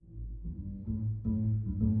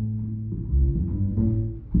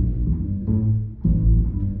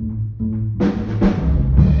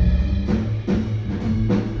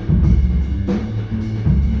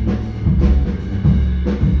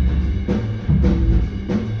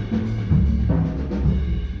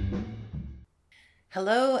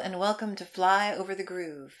Hello and welcome to Fly Over the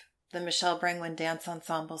Groove, the Michelle Brangwyn Dance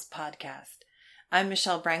Ensemble's podcast. I'm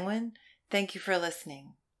Michelle Brangwyn. Thank you for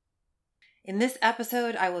listening. In this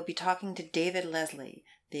episode, I will be talking to David Leslie,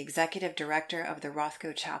 the Executive Director of the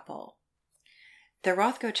Rothko Chapel. The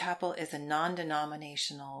Rothko Chapel is a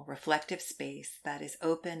non-denominational, reflective space that is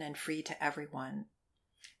open and free to everyone.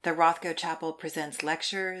 The Rothko Chapel presents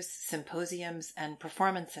lectures, symposiums, and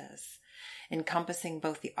performances, encompassing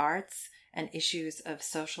both the arts and issues of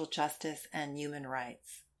social justice and human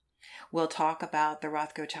rights. We'll talk about the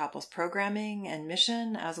Rothko Chapel's programming and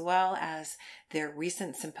mission, as well as their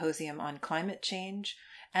recent symposium on climate change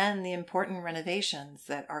and the important renovations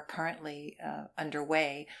that are currently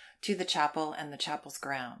underway to the chapel and the chapel's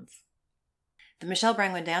grounds. The Michelle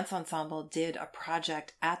Brangwyn Dance Ensemble did a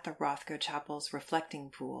project at the Rothko Chapel's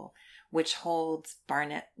Reflecting Pool, which holds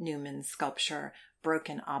Barnett Newman's sculpture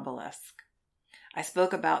Broken Obelisk. I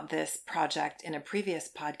spoke about this project in a previous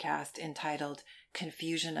podcast entitled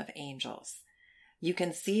Confusion of Angels. You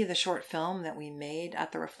can see the short film that we made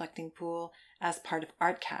at the Reflecting Pool as part of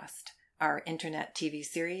Artcast, our internet TV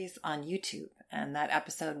series on YouTube, and that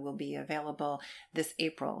episode will be available this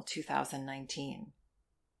April 2019.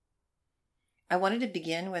 I wanted to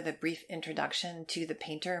begin with a brief introduction to the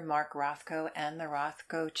painter Mark Rothko and the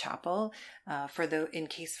Rothko Chapel, in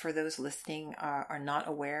case those listening are not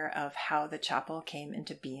aware of how the chapel came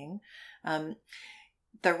into being. The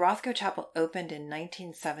Rothko Chapel opened in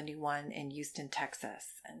 1971 in Houston,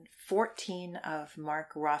 Texas, and 14 of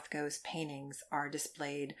Mark Rothko's paintings are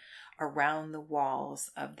displayed around the walls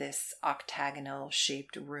of this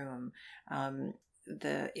octagonal-shaped room.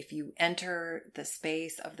 If you enter the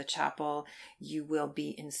space of the chapel, you will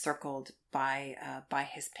be encircled by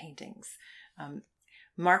his paintings.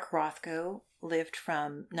 Mark Rothko lived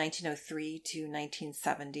from 1903 to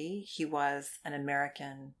 1970. He was an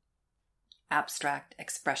American abstract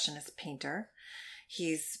expressionist painter.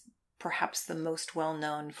 He's perhaps the most well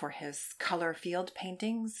known for his color field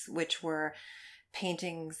paintings, which were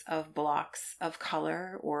paintings of blocks of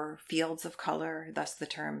color or fields of color, thus the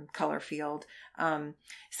term color field.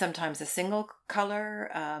 Sometimes a single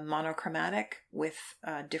color, monochromatic, with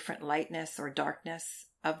different lightness or darkness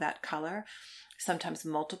of that color. Sometimes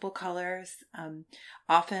multiple colors.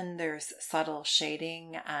 Often there's subtle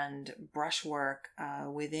shading and brushwork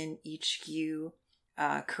within each hue,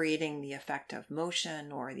 creating the effect of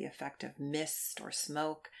motion or the effect of mist or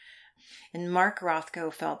smoke. And Mark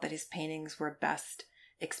Rothko felt that his paintings were best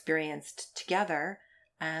experienced together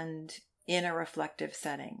and in a reflective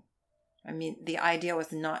setting. I mean, the idea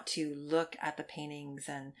was not to look at the paintings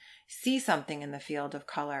and see something in the field of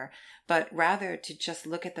color, but rather to just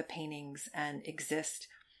look at the paintings and exist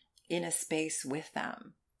in a space with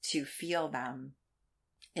them, to feel them.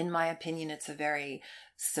 In my opinion, it's a very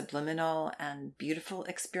subliminal and beautiful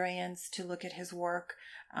experience to look at his work.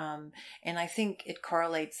 And I think it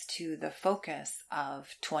correlates to the focus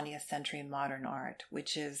of 20th century modern art,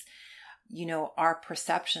 which is, our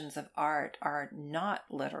perceptions of art are not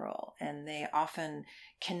literal, and they often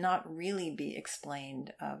cannot really be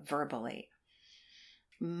explained verbally.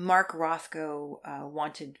 Mark Rothko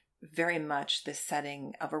wanted very much this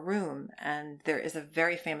setting of a room, and there is a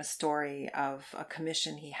very famous story of a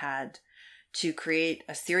commission he had to create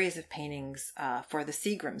a series of paintings for the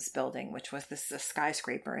Seagram's building, which was this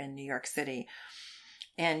skyscraper in New York City.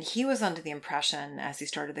 And he was under the impression, as he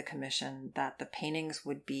started the commission, that the paintings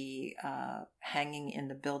would be hanging in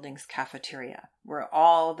the building's cafeteria, where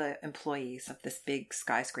all the employees of this big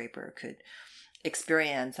skyscraper could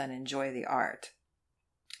experience and enjoy the art.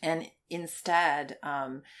 And instead,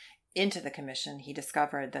 into the commission, he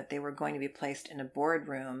discovered that they were going to be placed in a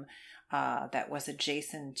boardroom that was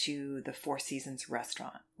adjacent to the Four Seasons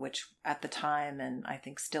restaurant, which at the time, and I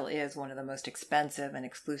think still is, one of the most expensive and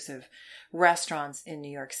exclusive restaurants in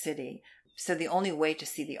New York City. So the only way to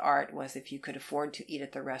see the art was if you could afford to eat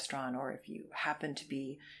at the restaurant or if you happened to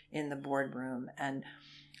be in the boardroom. And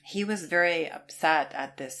he was very upset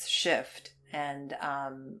at this shift, and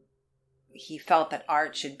he felt that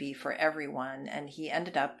art should be for everyone, and he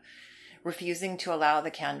ended up refusing to allow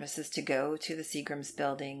the canvases to go to the Seagram's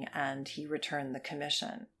building, and he returned the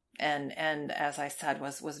commission. And as I said,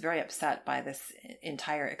 was very upset by this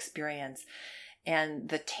entire experience. And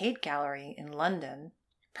the Tate Gallery in London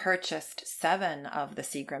purchased 7 of the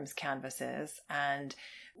Seagram's canvases and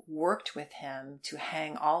worked with him to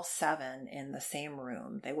hang all 7 in the same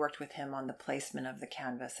room. They worked with him on the placement of the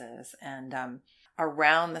canvases. And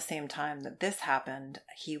around the same time that this happened,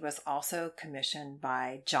 he was also commissioned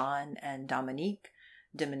by John and Dominique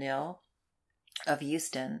de Menil of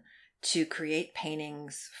Houston to create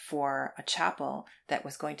paintings for a chapel that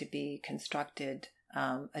was going to be constructed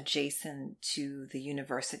adjacent to the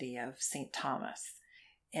University of St. Thomas.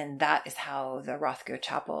 And that is how the Rothko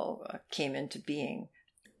Chapel came into being.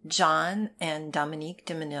 John and Dominique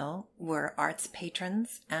de Menil were arts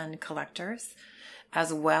patrons and collectors,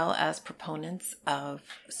 as well as proponents of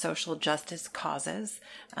social justice causes.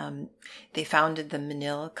 They founded the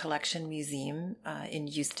Menil Collection Museum in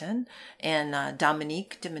Houston, and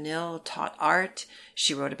Dominique de Menil taught art.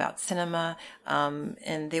 She wrote about cinema,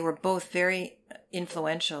 and they were both very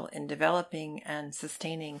influential in developing and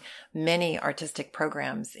sustaining many artistic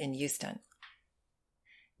programs in Houston.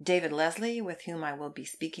 David Leslie, with whom I will be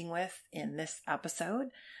speaking with in this episode,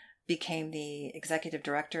 became the executive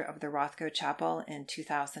director of the Rothko Chapel in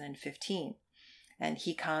 2015. And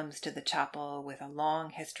he comes to the chapel with a long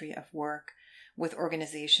history of work with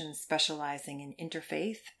organizations specializing in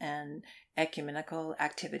interfaith and ecumenical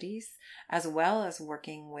activities, as well as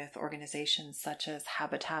working with organizations such as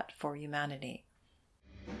Habitat for Humanity.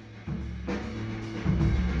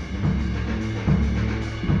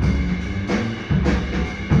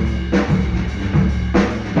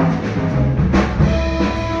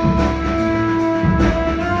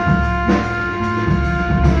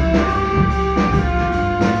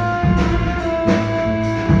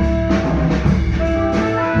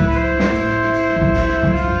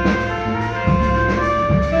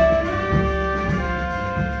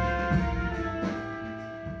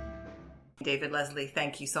 David Leslie,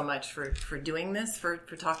 thank you so much for doing this, for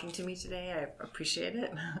talking to me today. I appreciate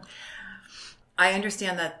it. I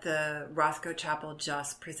understand that the Rothko Chapel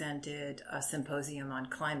just presented a symposium on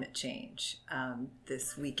climate change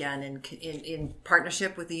this weekend in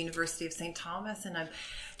partnership with the University of St. Thomas. And I'm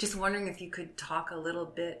just wondering if you could talk a little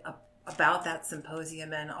bit about that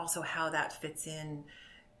symposium and also how that fits in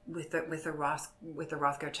with the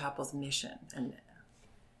Rothko Chapel's mission. And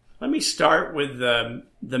let me start with the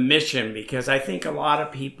mission, because I think a lot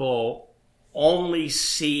of people only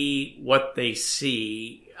see what they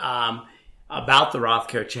see about the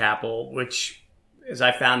Rothko Chapel, which, as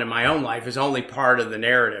I found in my own life, is only part of the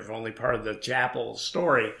narrative, only part of the chapel's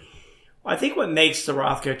story. I think what makes the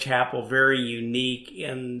Rothko Chapel very unique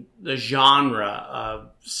in the genre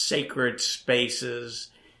of sacred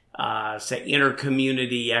spaces, say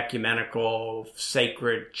inter-community, ecumenical,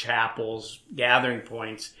 sacred chapels, gathering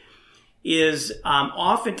points, is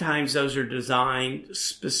oftentimes those are designed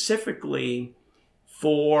specifically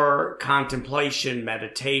for contemplation,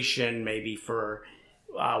 meditation, maybe for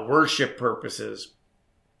worship purposes.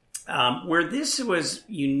 Where this was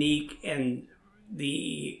unique in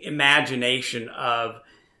the imagination of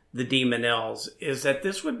the de Menils is that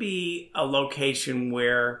this would be a location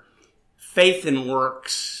where faith and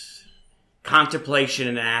works, contemplation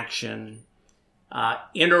and action,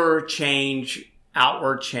 inner change,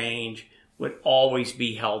 outward change would always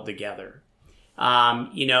be held together.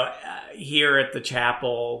 Here at the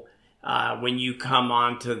chapel, when you come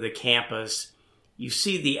onto the campus, you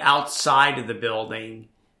see the outside of the building,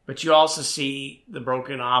 but you also see the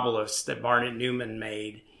broken obelisk that Barnett Newman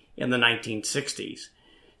made in the 1960s.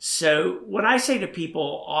 So what I say to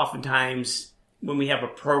people oftentimes when we have a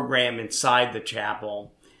program inside the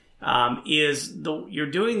chapel is you're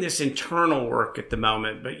doing this internal work at the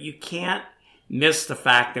moment, but you can't miss the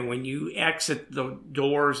fact that when you exit the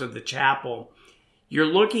doors of the chapel, you're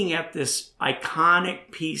looking at this iconic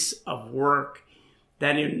piece of work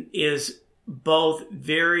that is both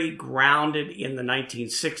very grounded in the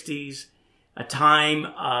 1960s, a time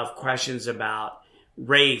of questions about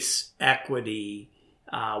race, equity,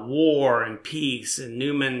 war and peace, and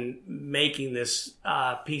Newman making this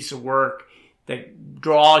piece of work that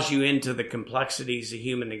draws you into the complexities of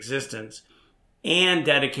human existence, and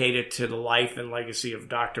dedicated to the life and legacy of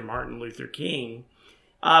Dr. Martin Luther King.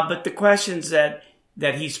 But the questions that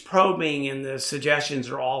he's probing and the suggestions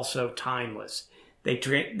are also timeless. They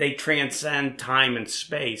transcend time and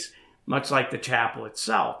space, much like the chapel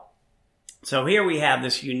itself. So here we have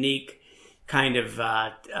this unique kind of,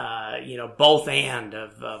 both and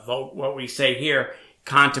of what we say here,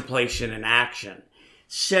 contemplation and action.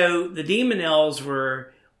 So the de Menils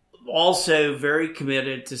were also very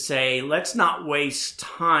committed to say, let's not waste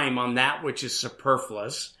time on that which is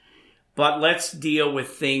superfluous, but let's deal with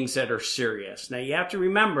things that are serious. Now, you have to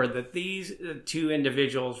remember that these two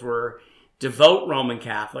individuals were devout Roman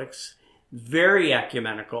Catholics, very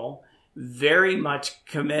ecumenical, very much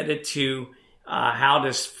committed to how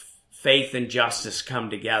does faith and justice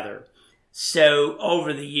come together. So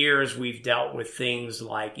over the years, we've dealt with things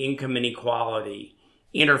like income inequality,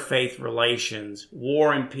 interfaith relations,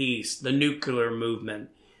 war and peace, the nuclear movement.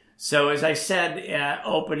 So as I said,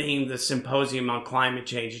 opening the symposium on climate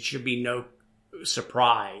change, it should be no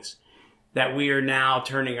surprise that we are now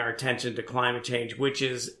turning our attention to climate change, which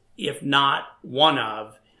is, if not one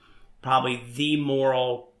of, probably the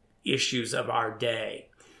moral issues of our day.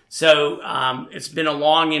 So it's been a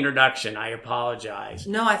long introduction. I apologize.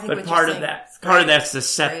 No, I think but what part you're of saying that, part of that's to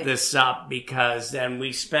set great. this up, because then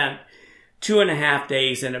we spent 2.5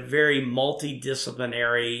 days in a very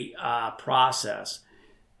multidisciplinary process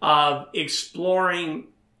of exploring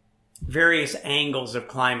various angles of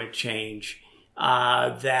climate change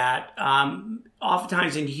that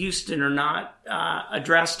oftentimes in Houston are not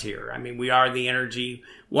addressed here. I mean, we are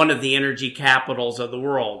one of the energy capitals of the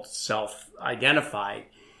world, self-identified.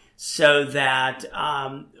 So that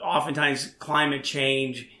oftentimes climate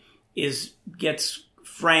change gets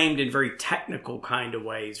framed in very technical kind of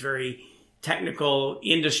ways, very technical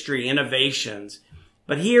industry innovations.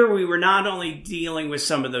 But here we were not only dealing with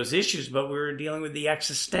some of those issues, but we were dealing with the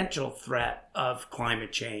existential threat of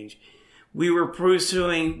climate change. We were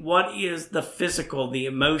pursuing what is the physical, the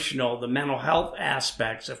emotional, the mental health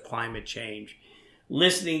aspects of climate change,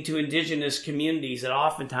 listening to indigenous communities that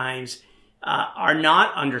oftentimes are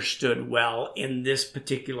not understood well in this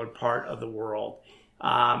particular part of the world.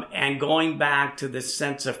 And going back to this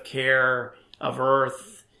sense of care of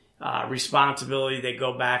Earth, responsibility that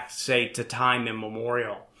go back, say, to time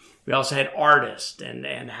immemorial. We also had artists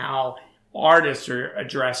and how artists are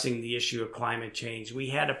addressing the issue of climate change. We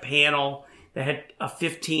had a panel that had a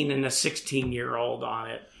 15 and a 16-year-old on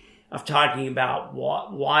it, of talking about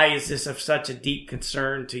why is this of such a deep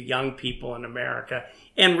concern to young people in America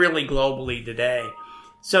and really globally today.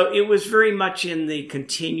 So it was very much in the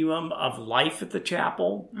continuum of life at the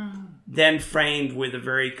chapel, then framed with a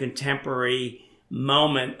very contemporary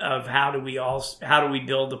moment of how do we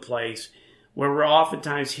build a place where we're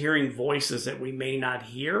oftentimes hearing voices that we may not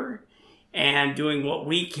hear, and doing what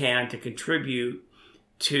we can to contribute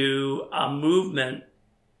to a movement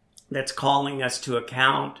that's calling us to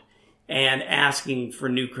account and asking for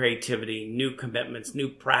new creativity, new commitments, new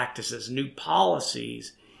practices, new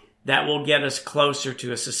policies that will get us closer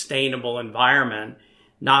to a sustainable environment,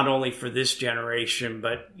 not only for this generation,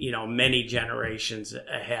 but, many generations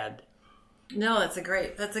ahead. No, that's a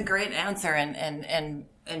great answer, and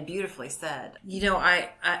beautifully said.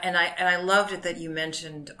 I loved it that you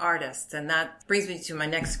mentioned artists, and that brings me to my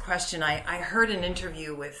next question. I heard an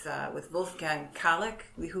interview with Wolfgang Kalik,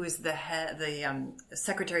 who is the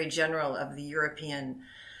Secretary General of the European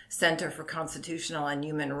Center for Constitutional and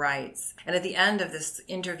Human Rights. And at the end of this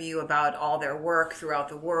interview about all their work throughout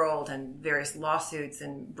the world and various lawsuits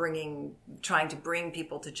and trying to bring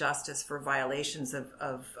people to justice for violations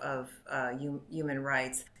of human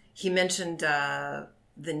rights, he mentioned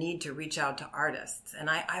the need to reach out to artists. And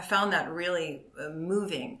I found that really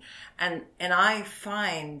moving. And I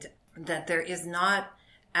find that there is not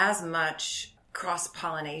as much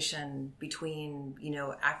cross-pollination between,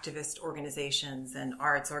 activist organizations and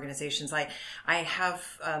arts organizations. I have,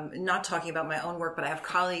 not talking about my own work, but I have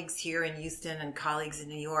colleagues here in Houston and colleagues in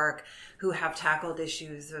New York who have tackled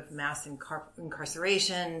issues of mass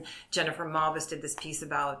incarceration. Jennifer Mabus did this piece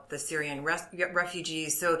about the Syrian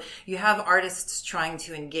refugees. So you have artists trying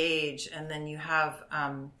to engage, and then you have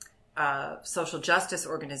social justice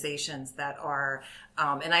organizations that are,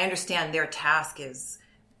 and I understand their task is,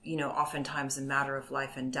 oftentimes a matter of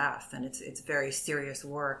life and death, and it's very serious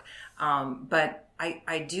work. But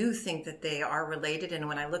I do think that they are related. And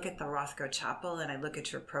when I look at the Rothko Chapel and I look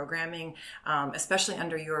at your programming, especially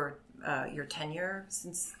under your tenure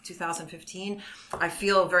since 2015, I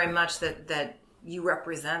feel very much that you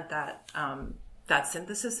represent that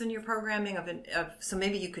synthesis in your programming so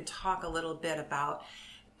maybe you could talk a little bit about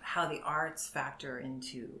how the arts factor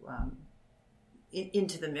into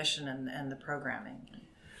the mission and the programming.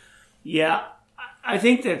 Yeah, I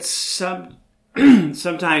think that sometimes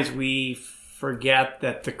we forget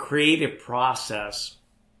that the creative process,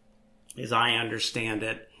 as I understand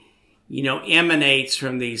it, emanates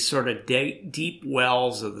from these sort of deep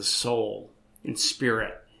wells of the soul and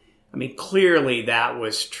spirit. I mean, clearly that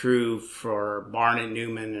was true for Barnett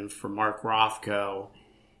Newman and for Mark Rothko,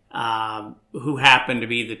 who happen to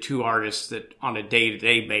be the two artists that on a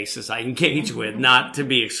day-to-day basis I engage with, not to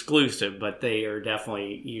be exclusive, but they are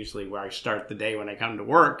definitely usually where I start the day when I come to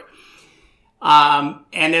work. And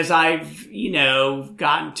as I've,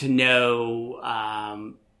 gotten to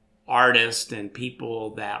know artists and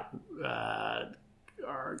people that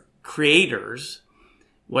are creators,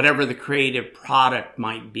 whatever the creative product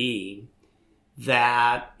might be,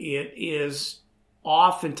 that it is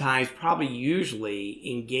oftentimes, probably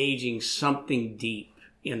usually, engaging something deep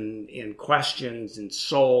in questions and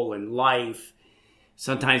soul and life,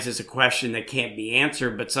 Sometimes it's a question that can't be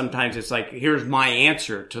answered, but sometimes it's like, here's my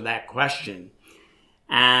answer to that question.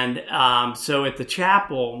 And so at the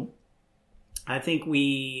chapel, I think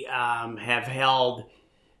we have held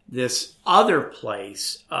this other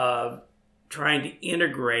place of trying to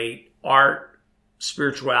integrate art,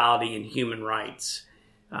 spirituality, and human rights.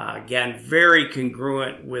 Again, very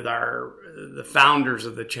congruent with the founders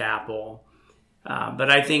of the chapel, but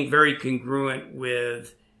I think very congruent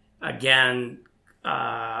with, again,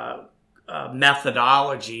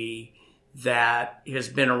 methodology that has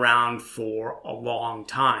been around for a long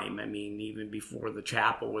time. I mean, even before the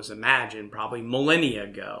chapel was imagined, probably millennia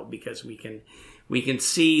ago, because we can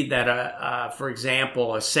see that, for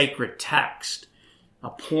example, a sacred text,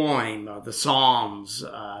 a poem, the Psalms,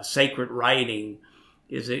 sacred writing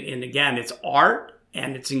and again, it's art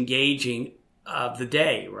and it's engaging of the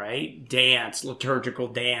day, right? Dance, liturgical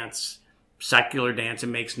dance, secular dance, it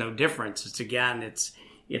makes no difference. It's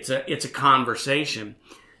a conversation.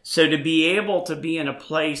 So to be able to be in a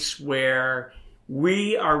place where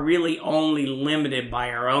we are really only limited by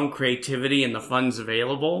our own creativity and the funds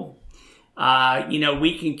available,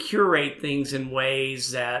 we can curate things in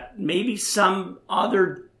ways that maybe some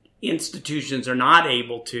other institutions are not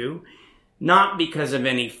able to, not because of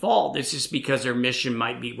any fault. It's just because their mission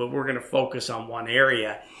might be, well, we're going to focus on one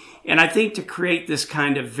area. And I think to create this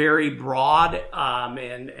kind of very broad,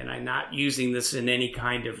 and I'm not using this in any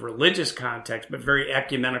kind of religious context, but very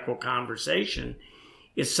ecumenical conversation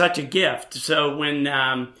is such a gift. So when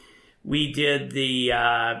we did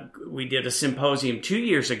a symposium 2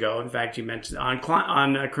 years ago, in fact, you mentioned on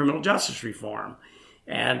criminal justice reform.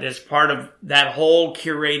 And as part of that whole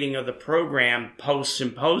curating of the program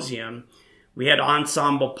post-symposium, we had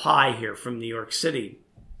Ensemble Pi here from New York City,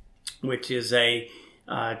 which is a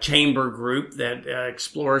chamber group that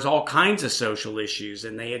explores all kinds of social issues.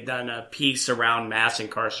 And they had done a piece around mass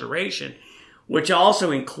incarceration, which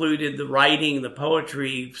also included the writing, the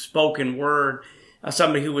poetry, spoken word of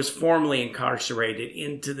somebody who was formerly incarcerated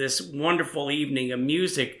into this wonderful evening of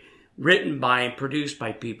music written by and produced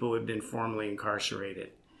by people who had been formerly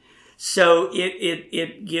incarcerated. So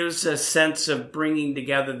it gives a sense of bringing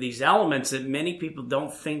together these elements that many people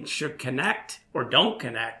don't think should connect or don't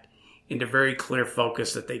connect into very clear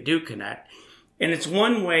focus that they do connect. And it's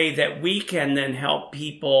one way that we can then help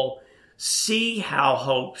people see how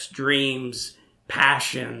hopes, dreams,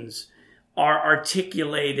 passions are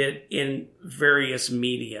articulated in various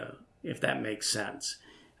media, if that makes sense.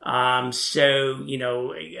 So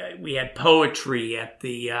we had poetry at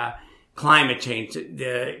the climate change.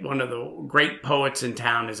 One of the great poets in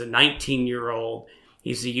town is a 19-year-old.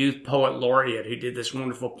 He's the youth poet laureate who did this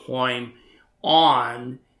wonderful poem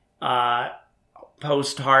on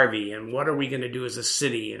post-Harvey and what are we going to do as a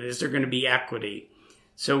city and is there going to be equity?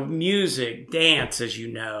 So music, dance, as you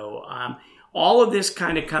know, all of this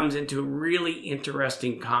kind of comes into a really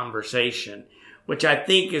interesting conversation, which I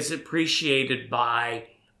think is appreciated by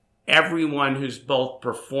everyone who's both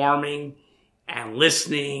performing and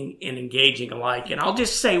listening and engaging alike. And I'll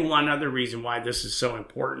just say one other reason why this is so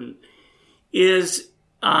important is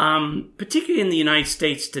particularly in the United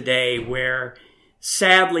States today, where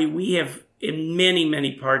sadly we have, in many,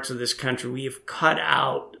 many parts of this country, we have cut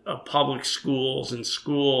out of public schools and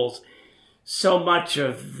schools so much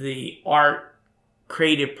of the art,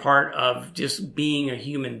 creative part of just being a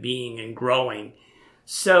human being and growing.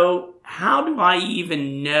 So how do I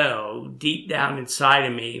even know deep down inside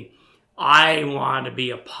of me, I want to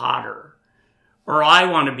be a potter, or I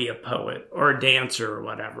want to be a poet, or a dancer, or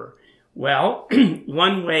whatever? Well,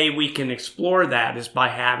 one way we can explore that is by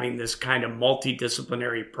having this kind of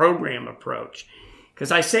multidisciplinary program approach.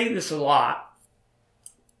 Because I say this a lot.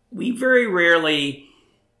 We very rarely,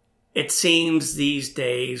 it seems these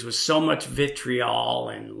days, with so much vitriol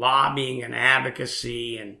and lobbying and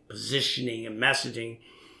advocacy and positioning and messaging,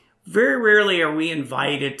 very rarely are we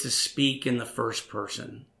invited to speak in the first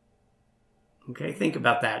person. Okay, think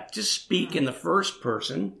about that. Just speak in the first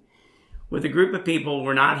person with a group of people.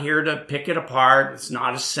 We're not here to pick it apart. It's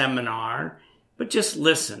not a seminar, but just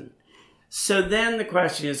listen. So then the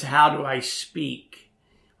question is, how do I speak?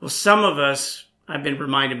 Well, some of us, I've been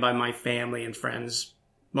reminded by my family and friends,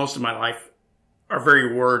 most of my life, are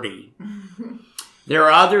very wordy. There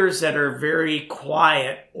are others that are very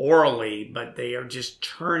quiet orally, but they are just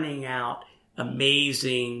turning out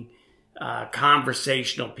amazing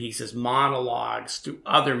conversational pieces, monologues through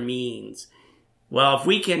other means. Well, if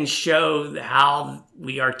we can show how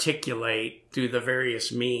we articulate through the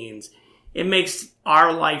various means, it makes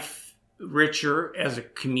our life richer as a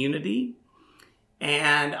community.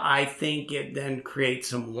 And I think it then creates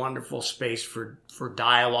some wonderful space for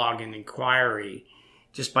dialogue and inquiry.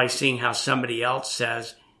 just by seeing how somebody else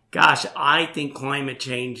says, gosh, I think climate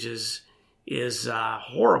change is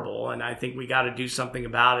horrible, and I think we got to do something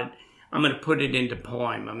about it. I'm going to put it into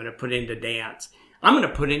poem. I'm going to put it into dance. I'm going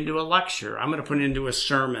to put it into a lecture. I'm going to put it into a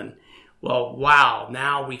sermon. Well, wow,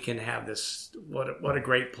 now we can have this, what a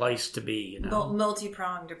great place to be,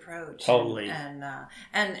 Multi-pronged approach. Totally. And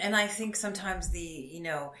I think sometimes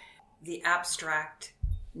the abstract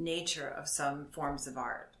nature of some forms of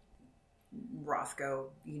art, Rothko,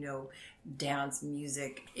 dance,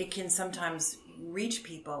 music, it can sometimes reach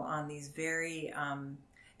people on these very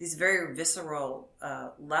visceral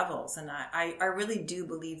levels. And I really do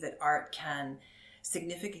believe that art can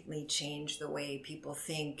significantly change the way people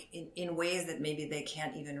think in ways that maybe they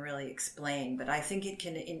can't even really explain. But I think it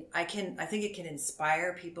can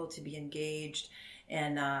inspire people to be engaged,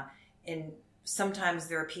 and sometimes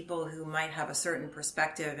there are people who might have a certain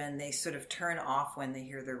perspective and they sort of turn off when they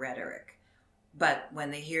hear the rhetoric. But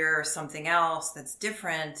when they hear something else that's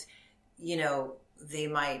different, they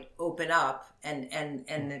might open up and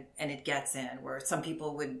it gets in, where some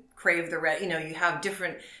people would crave you have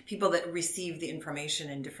different people that receive the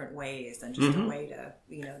information in different ways, and just a way to,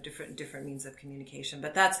 different means of communication.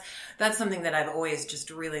 But that's something that I've always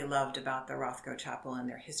just really loved about the Rothko Chapel and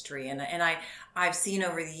their history. And I've seen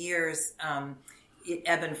over the years, it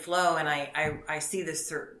ebb and flow, and I see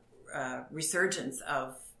this resurgence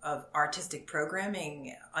of artistic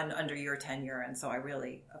programming under your tenure, and so I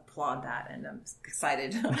really applaud that, and I'm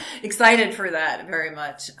excited for that very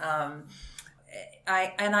much.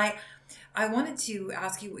 I wanted to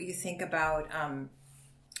ask you what you think about,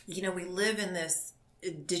 we live in this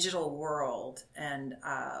digital world, and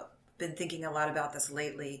been thinking a lot about this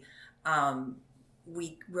lately.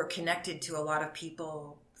 We're connected to a lot of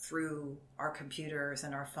people through our computers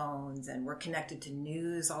and our phones, and we're connected to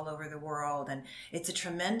news all over the world, and it's a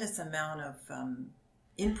tremendous amount of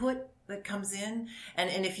input that comes in,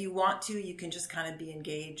 and if you want to, you can just kind of be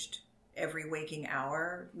engaged every waking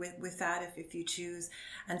hour with that if you choose.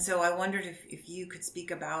 And so I wondered if you could speak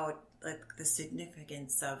about the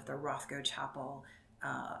significance of the Rothko Chapel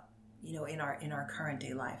in our current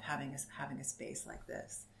day life, having a space like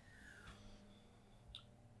this.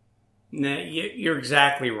 No, you're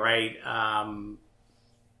exactly right.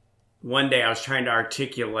 One day I was trying to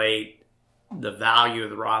articulate the value of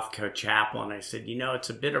the Rothko Chapel, and I said, it's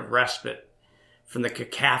a bit of respite from the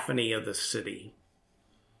cacophony of the city.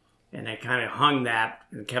 And I kind of hung that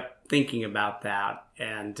and kept thinking about that.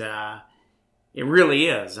 And it really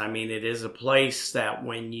is. I mean, it is a place that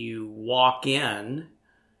when you walk in,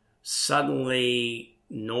 suddenly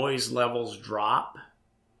noise levels drop.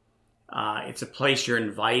 It's a place you're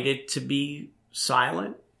invited to be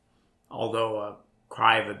silent, although a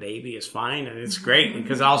cry of a baby is fine, and it's great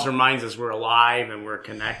because it also reminds us we're alive and we're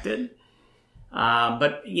connected.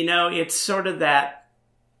 But, it's sort of that,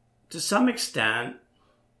 to some extent,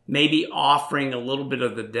 maybe offering a little bit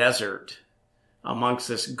of the desert amongst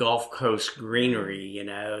this Gulf Coast greenery,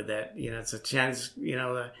 that, it's a chance,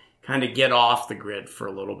 to kind of get off the grid for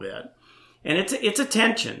a little bit. And it's a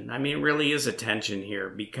tension. I mean, it really is a tension here,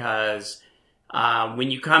 because when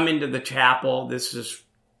you come into the chapel, this is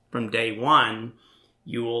from day one,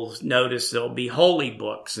 you will notice there'll be holy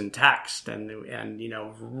books and text and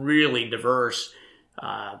really diverse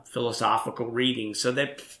philosophical readings, so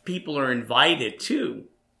that people are invited to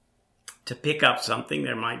pick up something.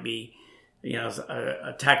 There might be,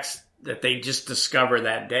 a text that they just discover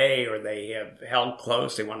that day, or they have held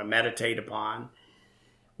close, they want to meditate upon.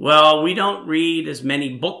 Well, we don't read as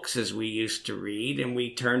many books as we used to read, and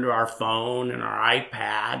we turn to our phone and our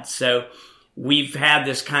iPad. So we've had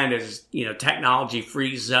this kind of,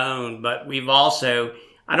 technology-free zone, but we've also,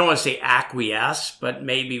 I don't want to say acquiesce, but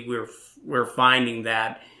maybe we're finding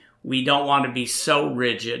that we don't want to be so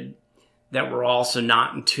rigid that we're also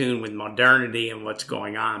not in tune with modernity and what's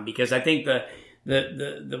going on. Because I think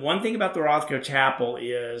the one thing about the Rothko Chapel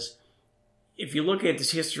is, if you look at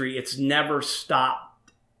this history, it's never stopped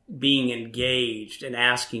being engaged and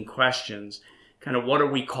asking questions, kind of what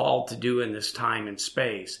are we called to do in this time and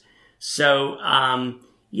space. So,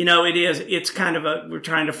 it's kind of we're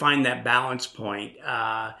trying to find that balance point.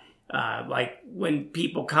 Like when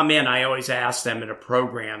people come in, I always ask them at a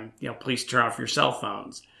program, please turn off your cell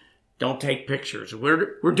phones. Don't take pictures.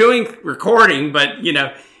 We're doing recording, but,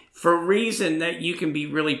 for a reason that you can be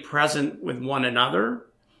really present with one another,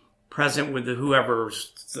 present with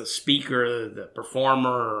whoever's the speaker, the performer,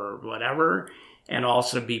 or whatever, and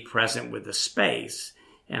also be present with the space.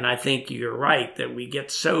 And I think you're right that we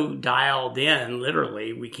get so dialed in,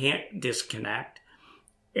 literally, we can't disconnect.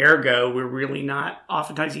 Ergo, we're really not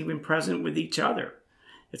oftentimes even present with each other.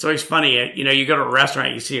 It's always funny. You go to a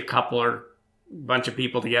restaurant, you see a couple or a bunch of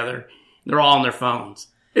people together. They're all on their phones.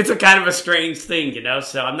 It's a kind of a strange thing,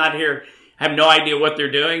 So I'm not here. I have no idea what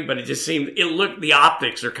they're doing, but it just seems the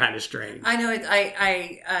optics are kind of strange. I know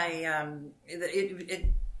it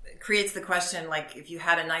creates the question, like, if you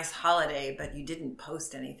had a nice holiday but you didn't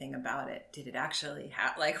post anything about it, did it actually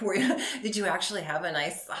did you actually have a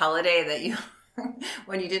nice holiday that you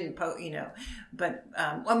when you didn't post, But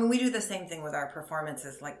we do the same thing with our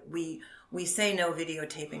performances. Like we say no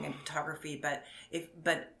videotaping and photography, but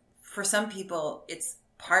for some people it's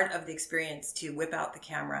part of the experience to whip out the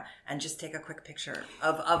camera and just take a quick picture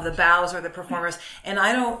of the bows or the performers. And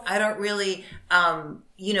I don't really,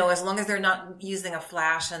 as long as they're not using a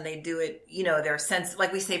flash and they do it, their sense,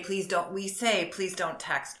 like we say, please don't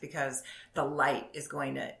text because the light is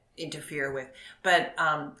going to interfere with, but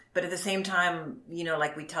at the same time,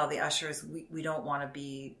 like we tell the ushers, we don't want to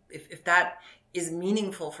be, if that is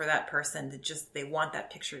meaningful for that person, that just they want that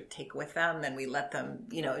picture to take with them, then we let them,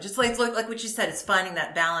 just like what you said, it's finding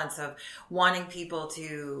that balance of wanting people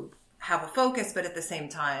to have a focus, but at the same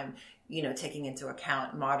time, taking into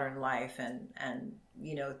account modern life and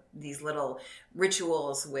these little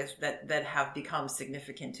rituals that have become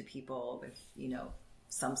significant to people with,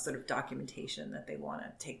 some sort of documentation that they want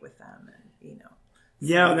to take with them, and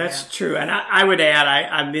Yeah, that's true. And I would add,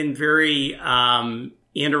 I've been very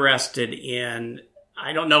interested in,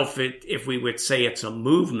 I don't know if we would say it's a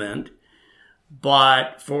movement,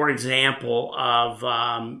 but for example, of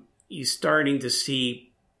you starting to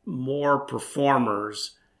see more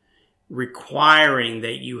performers requiring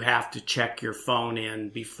that you have to check your phone in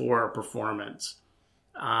before a performance.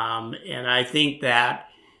 And I think that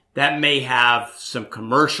may have some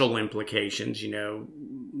commercial implications,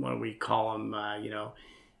 what we call them,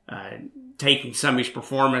 taking somebody's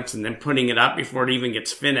performance and then putting it up before it even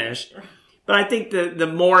gets finished. But I think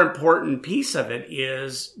the more important piece of it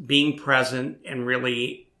is being present and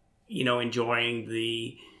really,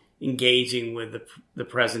 enjoying engaging with the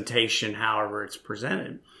presentation, however it's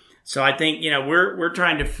presented. So I think, we're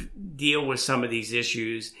trying to deal with some of these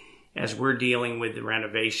issues as we're dealing with the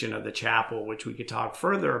renovation of the chapel, which we could talk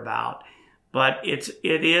further about. But it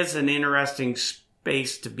is an interesting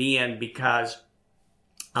space to be in, because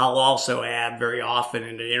I'll also add very often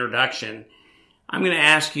in the introduction, I'm going to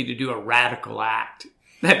ask you to do a radical act.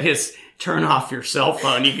 That is, turn off your cell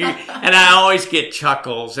phone. And I always get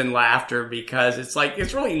chuckles and laughter, because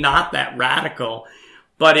it's really not that radical,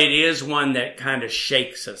 but it is one that kind of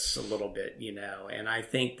shakes us a little bit, and I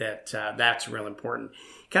think that that's real important.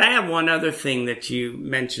 Can I have one other thing that you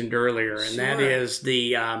mentioned earlier? And Sure. That is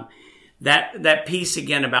the that piece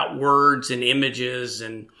again about words and images.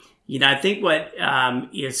 And, I think what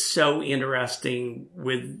is so interesting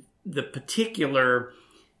with the particular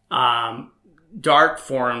dark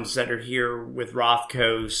forms that are here with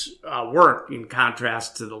Rothko's work, in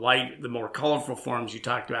contrast to the more colorful forms you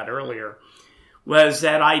talked about earlier, was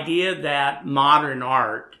that idea that modern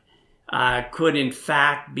art could in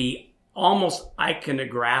fact be almost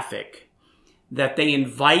iconographic, that they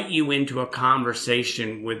invite you into a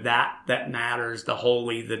conversation with that matters, the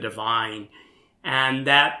holy, the divine. And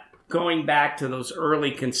that, going back to those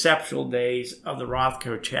early conceptual days of the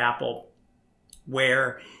Rothko Chapel,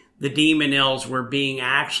 where the demon elves were being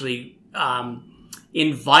actually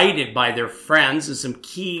invited by their friends and some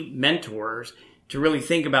key mentors to really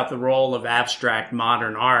think about the role of abstract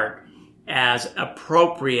modern art as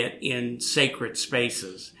appropriate in sacred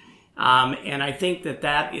spaces. And I think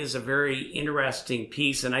that is a very interesting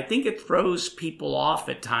piece. And I think it throws people off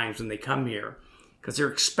at times when they come here, because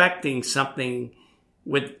they're expecting something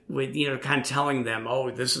with kind of telling them,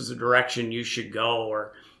 oh, this is the direction you should go,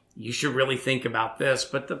 or you should really think about this.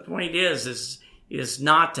 But the point is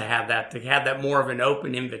not to have that, more of an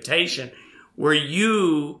open invitation where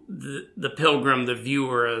you, the pilgrim, the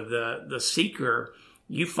viewer, the seeker,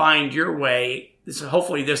 you find your way.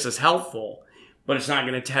 Hopefully this is helpful, but it's not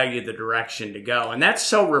going to tell you the direction to go. And that's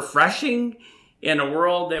so refreshing in a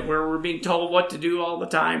world where we're being told what to do all the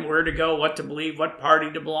time, where to go, what to believe, what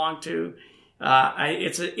party to belong to.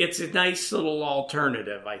 It's a nice little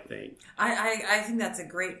alternative, I think. I think that's a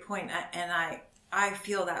great point. And I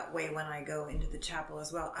feel that way when I go into the chapel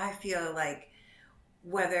as well. I feel like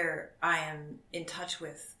whether I am in touch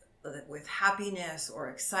with happiness or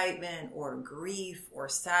excitement or grief or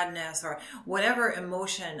sadness or whatever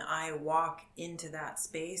emotion I walk into that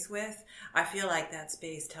space with, I feel like that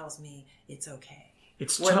space tells me it's okay.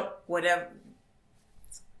 It's whatever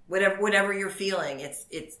you're feeling, it's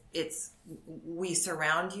we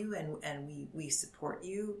surround you and we support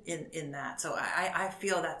you in that. So I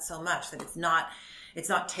feel that so much, that it's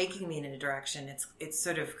not taking me in a direction. It's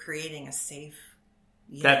sort of creating a safe,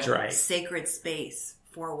 That's right. sacred space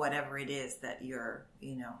for whatever it is that you're,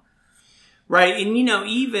 Right. And,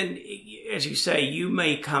 even as you say, you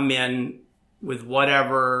may come in with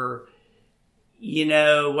whatever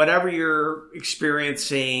you're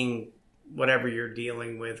experiencing, whatever you're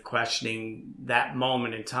dealing with, questioning that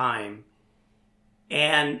moment in time.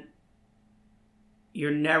 And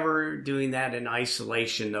you're never doing that in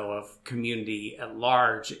isolation, though, of community at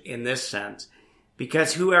large in this sense,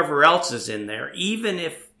 because whoever else is in there, even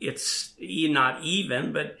if it's not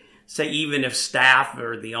even, but say even if staff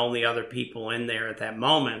are the only other people in there at that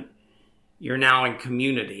moment, you're now in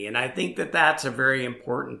community. And I think that that's a very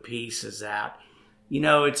important piece, is that,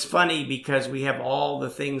 it's funny because we have all the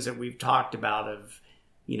things that we've talked about of,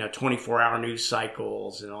 24-hour news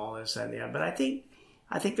cycles and all this and that. But I think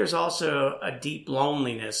there's also a deep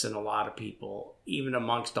loneliness in a lot of people, even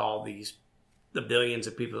amongst all the billions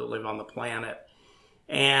of people that live on the planet.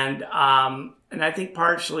 And I think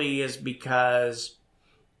partially is because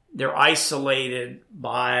they're isolated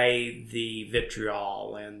by the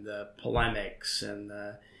vitriol and the polemics and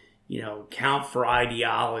the, count for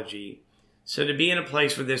ideology. So to be in a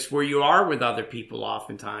place where you are with other people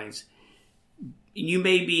oftentimes, you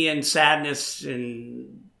may be in sadness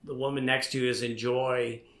and the woman next to you is in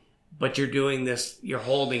joy, but you're doing this, you're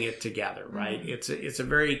holding it together, right? Mm-hmm. It's a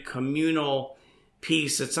very communal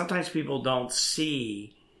piece that sometimes people don't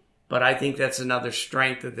see, but I think that's another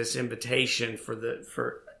strength of this invitation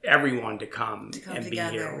for everyone to come and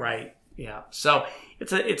together. Be here, right? Yeah. So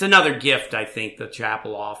it's another gift I think the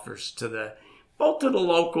chapel offers both to the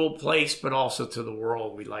local place, but also to the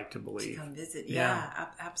world, we'd like to believe. To come visit. Yeah,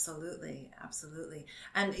 absolutely. Absolutely.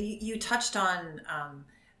 And you touched on,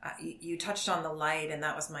 the light, and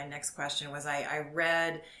that was my next question. Was I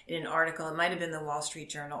read in an article, it might have been the Wall Street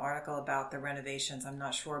Journal article about the renovations, I'm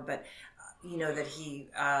not sure, but that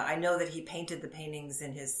I know that he painted the paintings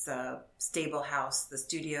in his stable house, the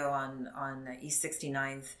studio on East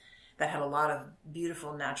 69th, that had a lot of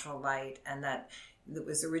beautiful natural light, and that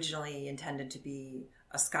was originally intended to be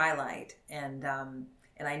a skylight. And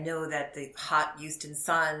I know that the hot Houston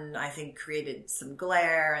sun, I think, created some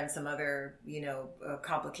glare and some other,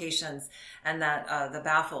 complications, and that the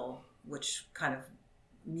baffle, which kind of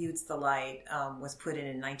mutes the light, was put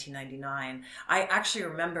in 1999. I actually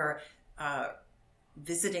remember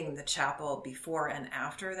visiting the chapel before and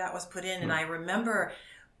after that was put in, and I remember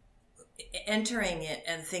entering it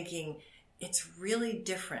and thinking, it's really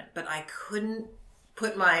different, but I couldn't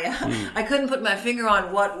put my finger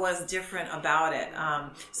on what was different about it.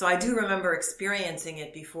 So I do remember experiencing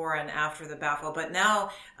it before and after the baffle. But now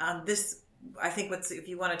I think if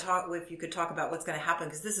you could talk about what's going to happen,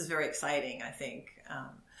 because this is very exciting, I think.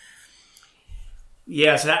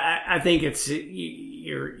 Yes, I think it's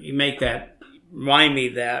you make that remind me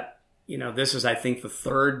that this is, I think, the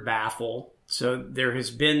third baffle. So there has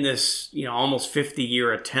been this almost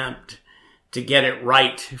 50-year attempt to get it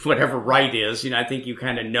right, whatever right is. I think you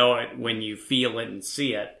kind of know it when you feel it and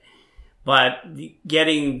see it. But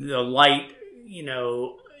getting the light,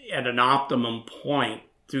 at an optimum point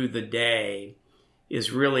through the day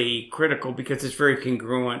is really critical, because it's very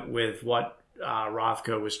congruent with what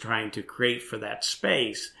Rothko was trying to create for that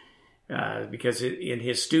space. Because in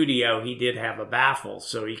his studio, he did have a baffle,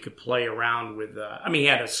 so he could play around with, he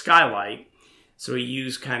had a skylight. So he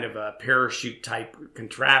used kind of a parachute type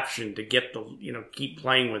contraption to get keep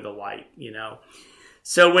playing with the light,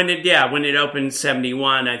 So when it opened in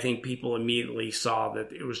 71, I think people immediately saw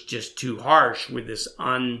that it was just too harsh with this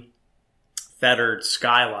unfettered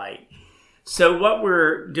skylight. So what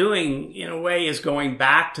we're doing in a way is going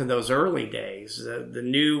back to those early days.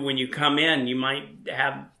 When you come in,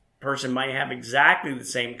 person might have exactly the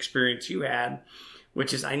same experience you had,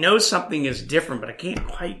 which is, I know something is different, but I can't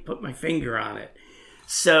quite put my finger on it.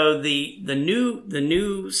 So the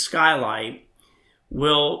new skylight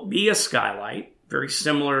will be a skylight, very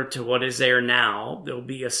similar to what is there now. There'll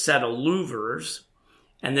be a set of louvers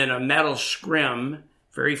and then a metal scrim,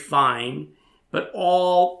 very fine, but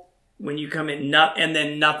all when you come in, and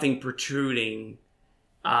then nothing protruding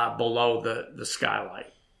below the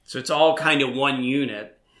skylight. So it's all kind of one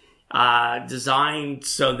unit, designed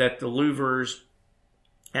so that the louvers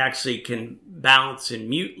actually can bounce and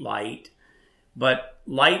mute light, but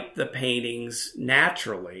light the paintings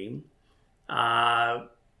naturally,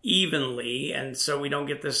 evenly, and so we don't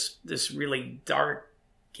get this really dark,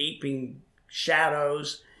 gaping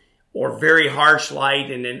shadows or very harsh light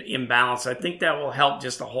and an imbalance. I think that will help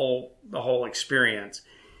just the whole experience.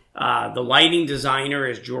 The lighting designer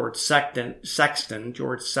is George Sexton.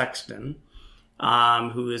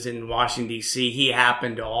 who is in Washington, D.C. He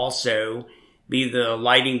happened to also be the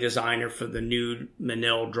lighting designer for the new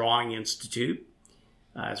Menil Drawing Institute.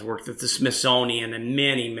 Has worked at the Smithsonian and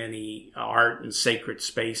many, many art and sacred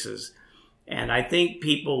spaces. And I think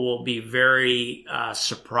people will be very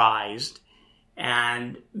surprised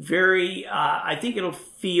and I think it'll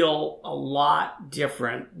feel a lot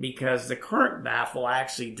different because the current baffle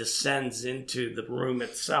actually descends into the room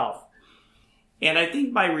itself. And I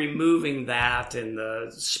think by removing that and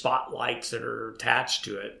the spotlights that are attached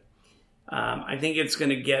to it, I think it's going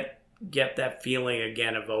to get that feeling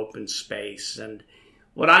again of open space. And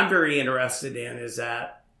what I'm very interested in is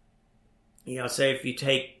that, say if you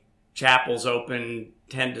take chapels open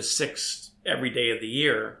 10 to 6 every day of the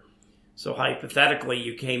year, so hypothetically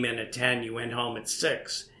you came in at 10, you went home at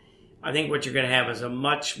 6. I think what you're going to have is a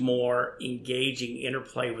much more engaging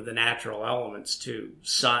interplay with the natural elements too.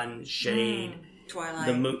 Sun, shade,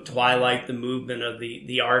 twilight, the movement of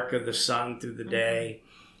the arc of the sun through the day,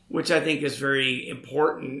 which I think is very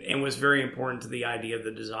important and was very important to the idea of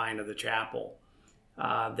the design of the chapel.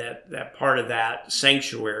 That part of that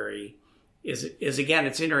sanctuary is again,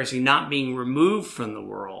 it's interesting, not being removed from the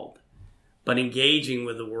world, but engaging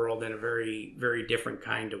with the world in a very, very different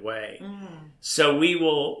kind of way. So we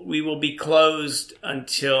will be closed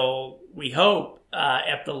until, we hope,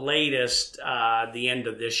 at the latest, the end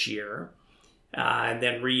of this year, and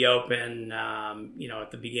then reopen, at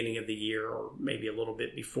the beginning of the year or maybe a little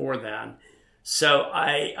bit before then. So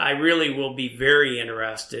I really will be very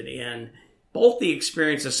interested in both the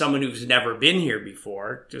experience of someone who's never been here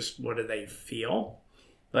before, just what do they feel,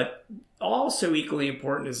 but also equally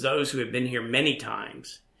important is those who have been here many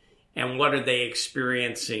times and what are they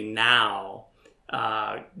experiencing now,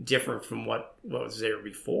 different from what was there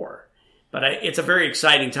before. But it's a very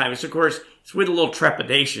exciting time. It's, of course, it's with a little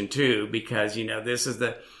trepidation too, because, this is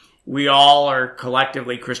we all are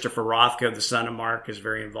collectively, Christopher Rothko, the son of Mark, is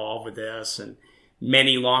very involved with this, and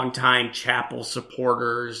many longtime chapel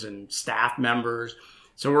supporters and staff members.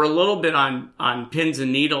 So we're a little bit on pins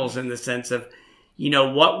and needles in the sense of,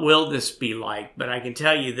 what will this be like? But I can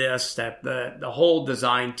tell you this, that the whole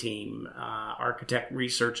design team, Architect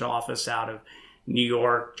Research Office out of New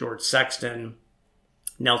York, George Sexton,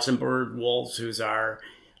 Nelson Bird Wolves, who's our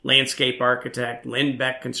landscape architect,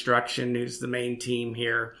 Lindbeck Construction, who's the main team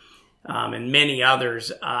here, and many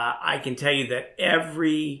others. I can tell you that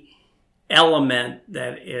every element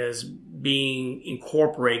that is being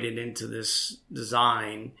incorporated into this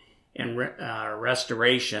design and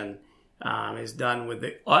restoration is done with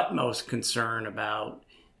the utmost concern about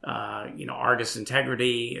artist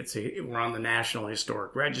integrity. We're on the National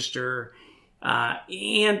Historic Register,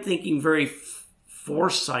 and thinking very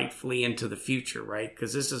foresightfully into the future, right?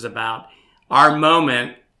 Because this is about our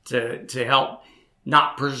moment to help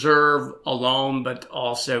not preserve alone, but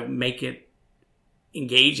also make it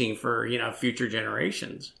engaging for future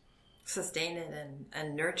generations. Sustain it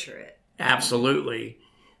and nurture it. Absolutely.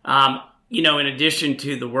 In addition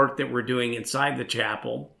to the work that we're doing inside the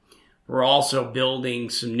chapel, we're also building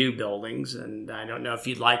some new buildings, and I don't know if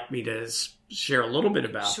you'd like me to share a little bit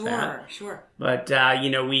about that. Sure. But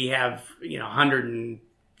we have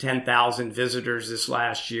 110,000 visitors this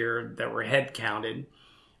last year that were head counted,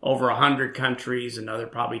 over 100 countries, another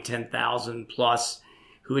probably 10,000 plus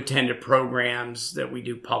who attended programs that we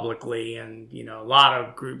do publicly, and a lot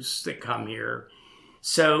of groups that come here.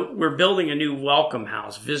 So we're building a new welcome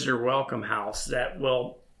house, visitor welcome house, that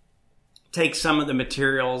will take some of the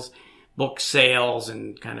materials, book sales,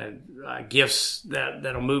 and kind of gifts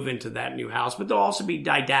that'll move into that new house, but there'll also be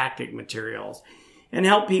didactic materials and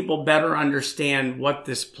help people better understand what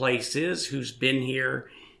this place is, who's been here,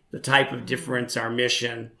 the type of difference, our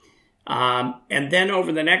mission. And then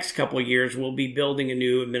over the next couple of years, we'll be building a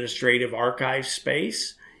new administrative archive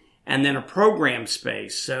space and then a program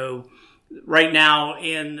space. So right now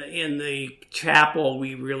in the chapel,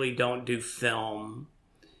 we really don't do film,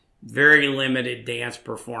 very limited dance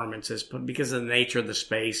performances because of the nature of the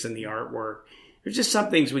space and the artwork. There's just some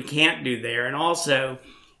things we can't do there. And also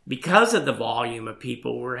because of the volume of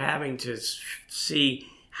people, we're having to see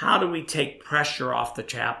how do we take pressure off the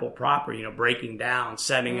chapel proper, breaking down,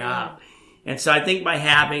 setting up. And so I think by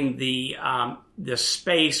having the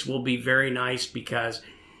space will be very nice because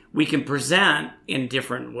we can present in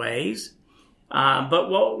different ways. But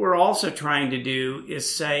what we're also trying to do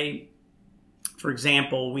is say, for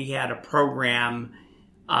example, we had a program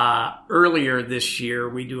earlier this year.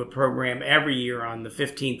 We do a program every year on the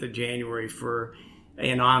 15th of January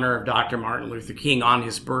in honor of Dr. Martin Luther King on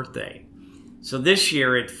his birthday. So this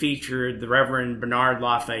year it featured the Reverend Bernard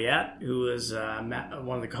Lafayette, who is one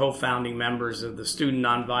of the co-founding members of the Student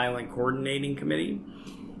Nonviolent Coordinating Committee,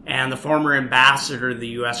 and the former ambassador of the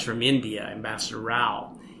U.S. from India, Ambassador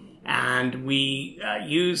Rao. And we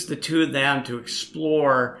used the two of them to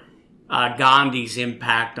explore Gandhi's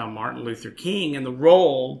impact on Martin Luther King and the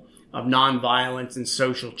role of nonviolence and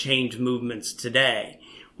social change movements today.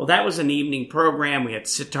 Well, that was an evening program. We had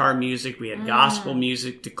sitar music. We had gospel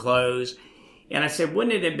music to close. And I said,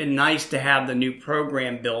 wouldn't it have been nice to have the new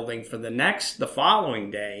program building for the following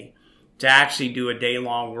day to actually do a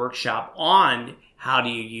day-long workshop on how do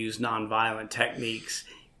you use nonviolent techniques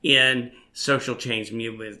in social change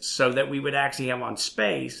movements, so that we would actually have on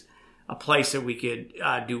space a place that we could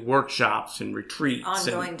do workshops and retreats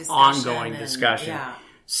ongoing discussion. Yeah.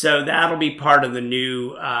 So that'll be part of the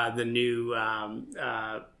new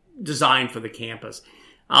design for the campus.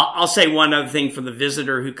 I'll say one other thing for the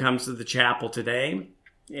visitor who comes to the chapel today.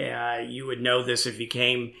 You would know this if you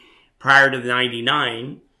came prior to the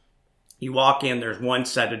 99. You walk in, there's one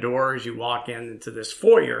set of doors. You walk into this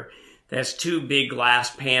foyer that has two big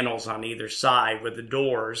glass panels on either side with the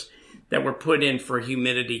doors that were put in for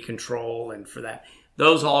humidity control and for that.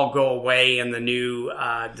 Those all go away in the new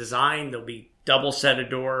design. There'll be double set of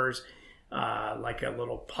doors, like a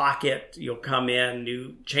little pocket. You'll come in,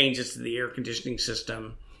 new changes to the air conditioning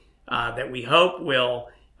system that we hope will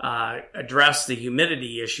address the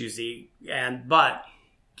humidity issues but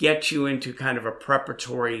get you into kind of a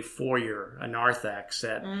preparatory foyer, a narthex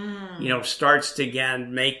that starts to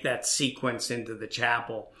again make that sequence into the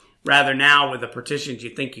chapel. Rather now with the partitions,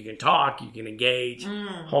 you think you can talk, you can engage.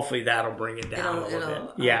 Hopefully that'll bring it down a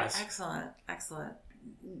little bit. Yes. Excellent.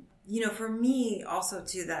 For me also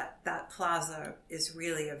too, that plaza is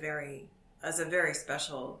really a very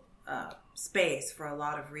special space for a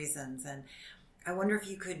lot of reasons. And I wonder if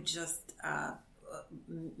you could just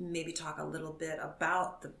maybe talk a little bit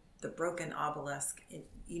about the broken obelisk,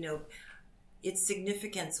 its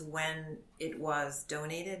significance when it was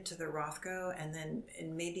donated to the Rothko,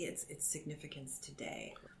 and maybe its significance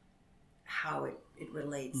today, how it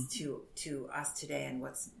relates to us today and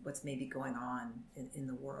what's maybe going on in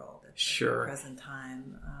the world at the present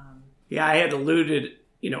time. I had alluded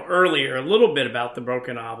earlier a little bit about the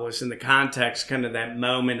broken obelisk in the context, kind of that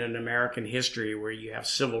moment in American history where you have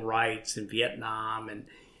civil rights in Vietnam and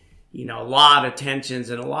a lot of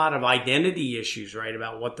tensions and a lot of identity issues, right,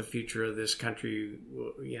 about what the future of this country,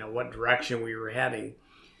 what direction we were heading.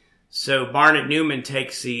 So Barnett Newman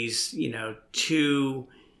takes these, two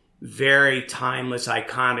very timeless,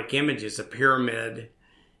 iconic images, a pyramid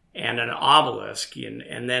and an obelisk,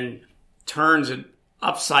 and then turns it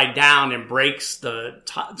upside down and breaks the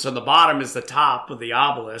top. So the bottom is the top of the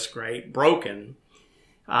obelisk, right, broken.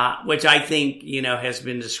 Which I think, has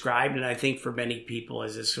been described, and I think for many people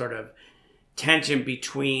as this sort of tension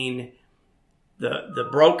between the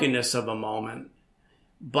brokenness of a moment,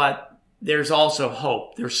 but there's also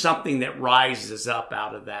hope. There's something that rises up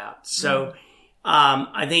out of that. So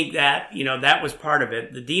I think that, that was part of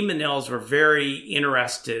it. The De Menils were very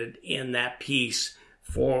interested in that piece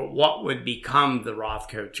for what would become the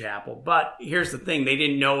Rothko Chapel. But here's the thing, they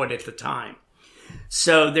didn't know it at the time.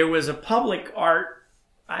 So there was a public art,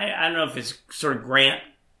 I don't know if it's sort of grant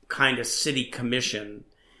kind of city commission,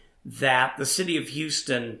 that the city of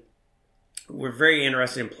Houston were very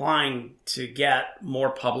interested in applying to get more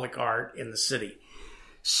public art in the city.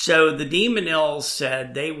 So the De Menils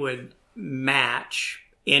said they would match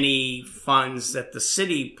any funds that the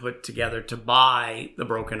city put together to buy the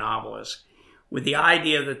broken obelisk, with the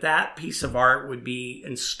idea that that piece of art would be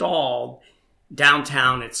installed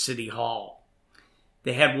downtown at City Hall.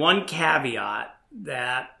 They had one caveat,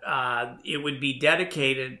 that it would be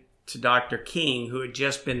dedicated to Dr. King, who had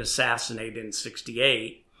just been assassinated in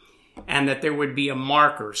 1968, and that there would be a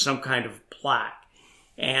marker, some kind of plaque.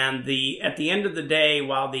 And at the end of the day,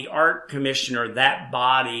 while the art commissioner, that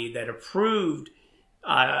body that approved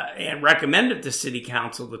and recommended to City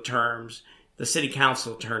Council the terms, the City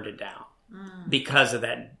Council turned it down because of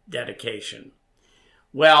that dedication.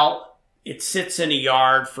 Well, it sits in a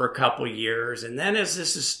yard for a couple years, and then as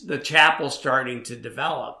the chapel starting to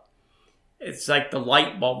develop, it's like the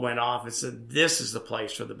light bulb went off and said, this is the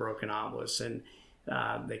place for the broken obelisk. And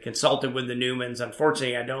they consulted with the Newmans.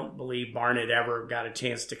 Unfortunately, I don't believe Barnett ever got a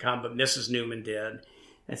chance to come, but Mrs. Newman did,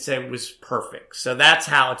 and said it was perfect. So that's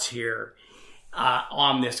how it's here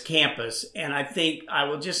on this campus. And I think I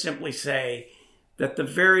will just simply say that the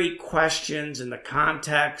very questions and the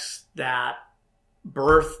context that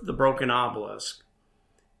birth the broken obelisk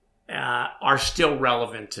are still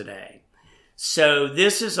relevant today. So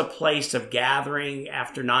this is a place of gathering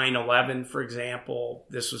after 9/11, for example.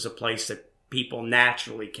 This was a place that people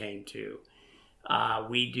naturally came to.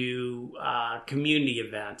 We do community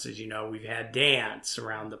events. As you know, we've had dance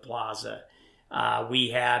around the plaza.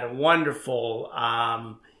 We had a wonderful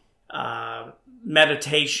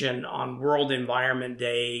meditation on World Environment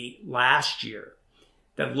Day last year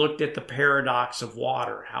that looked at the paradox of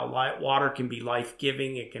water, how water can be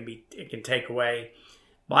life-giving, it can take away,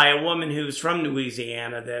 by a woman who's from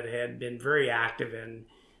Louisiana that had been very active in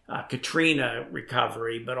Katrina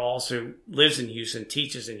recovery, but also lives in Houston,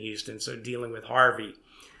 teaches in Houston, so dealing with Harvey.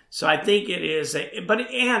 So I think it is, and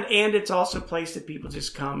it's also a place that people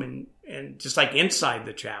just come and just like inside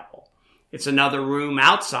the chapel, it's another room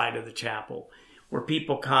outside of the chapel where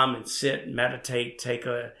people come and sit and meditate, take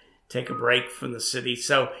a break from the city.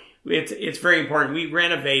 So it's very important. We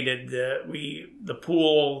renovated the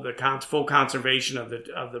pool, the full conservation of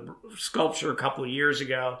the sculpture a couple of years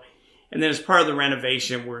ago. And then as part of the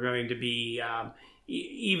renovation, we're going to be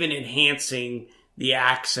even enhancing the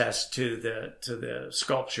access to the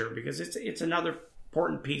sculpture, because it's another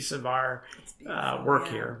important piece of our work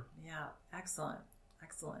here. Yeah, excellent.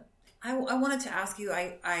 I wanted to ask you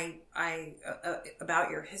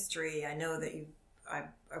about your history. I know that I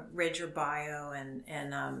read your bio, and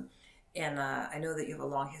I know that you have a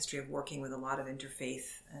long history of working with a lot of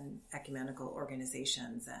interfaith and ecumenical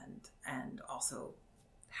organizations, and also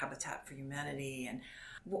Habitat for Humanity. And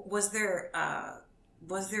was there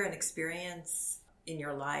an experience in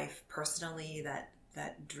your life personally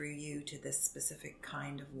that drew you to this specific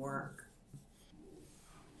kind of work?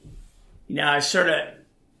 I sort of,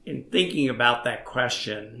 in thinking about that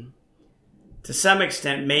question, to some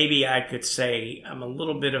extent, maybe I could say I'm a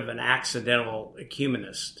little bit of an accidental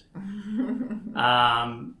ecumenist.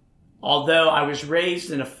 Although I was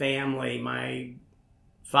raised in a family, my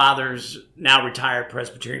father's now retired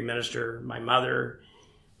Presbyterian minister. My mother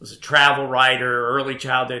was a travel writer, early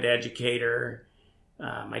childhood educator.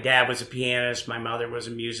 My dad was a pianist. My mother was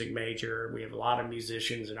a music major. We have a lot of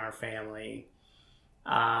musicians in our family.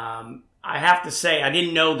 I have to say, I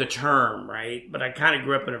didn't know the term, right? But I kind of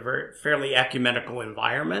grew up in a fairly ecumenical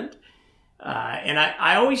environment. And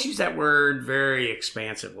I always use that word very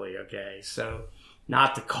expansively, okay? So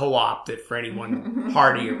not to co-opt it for any one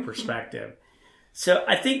party or perspective. So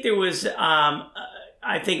I think there was,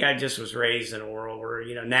 I think I just was raised in a world where,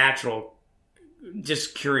 natural,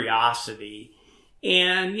 just curiosity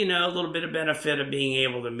and, a little bit of benefit of being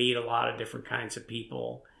able to meet a lot of different kinds of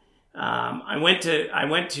people. I went to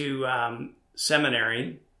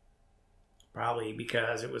seminary, probably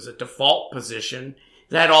because it was a default position.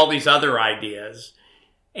 It had all these other ideas.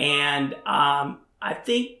 And I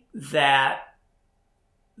think that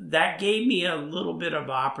gave me a little bit of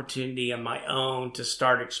opportunity on my own to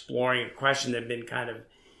start exploring a question that had been kind of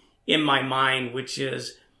in my mind, which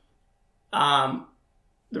is the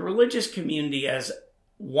religious community as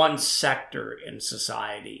one sector in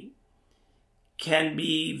society can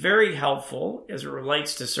be very helpful as it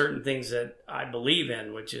relates to certain things that I believe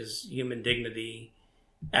in, which is human dignity,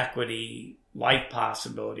 equity, life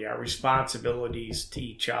possibility, our responsibilities to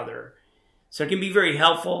each other. So it can be very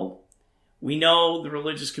helpful. We know the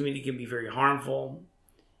religious community can be very harmful,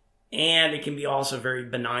 and it can be also very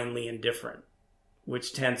benignly indifferent,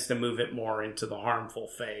 which tends to move it more into the harmful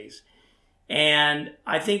phase. And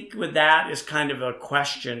I think with that is kind of a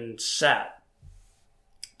question set.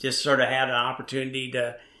 Just sort of had an opportunity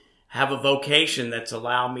to have a vocation that's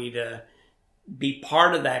allowed me to be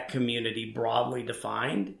part of that community broadly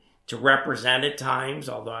defined, to represent at times,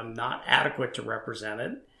 although I'm not adequate to represent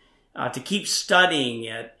it, to keep studying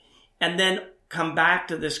it, and then come back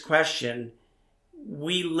to this question.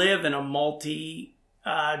 We live in a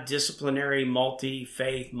multi-disciplinary,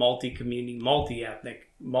 multi-faith, multi-community, multi-ethnic,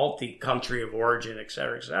 multi-country of origin, et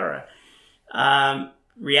cetera,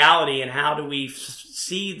 reality, and how do we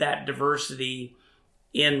see that diversity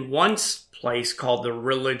in one place called the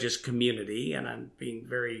religious community, and I'm being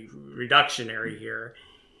very reductionary here,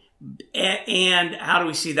 and how do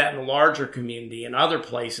we see that in the larger community in other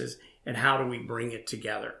places, and how do we bring it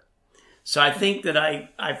together? So I think that I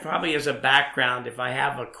probably, as a background, if I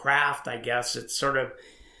have a craft, I guess it's sort of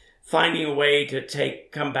finding a way to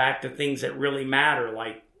come back to things that really matter,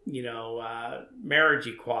 like, marriage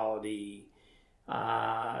equality,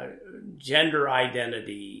 gender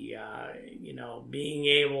identity, being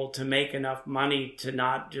able to make enough money to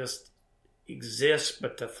not just exist,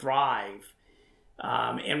 but to thrive,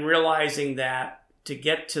 and realizing that to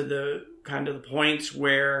get to the kind of the points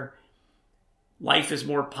where life is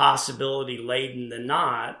more possibility laden than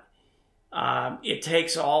not, it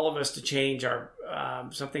takes all of us to change our,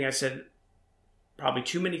 something I said probably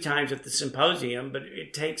too many times at the symposium, but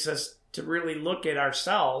it takes us to really look at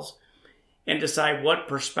ourselves and decide what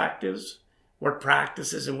perspectives, what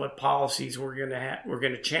practices, and what policies we're going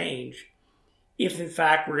to change if, in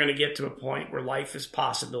fact, we're going to get to a point where life is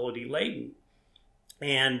possibility laden.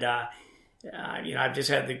 And I've just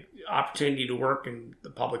had the opportunity to work in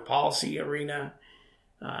the public policy arena,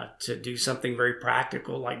 to do something very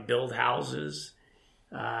practical like build houses,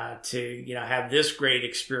 to have this great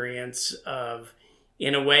experience of,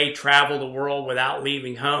 in a way, travel the world without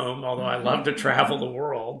leaving home. Although I love to travel the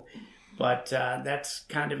world. But that's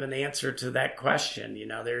kind of an answer to that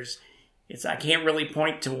question. I can't really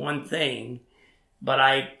point to one thing, but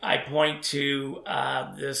I point to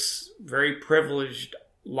this very privileged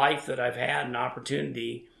life that I've had, an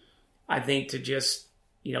opportunity, I think, to just,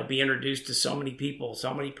 be introduced to so many people,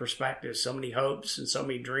 so many perspectives, so many hopes, and so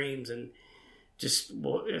many dreams. And just,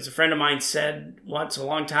 as a friend of mine said once a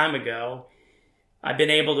long time ago, I've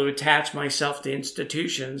been able to attach myself to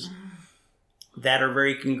institutions that are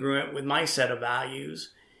very congruent with my set of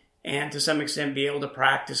values, and to some extent be able to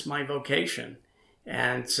practice my vocation.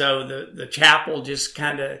 And so the chapel just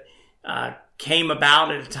kind of came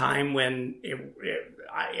about at a time when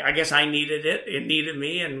I guess I needed it. It needed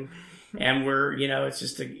me, and we're,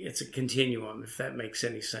 it's a continuum, if that makes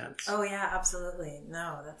any sense. Oh yeah, absolutely.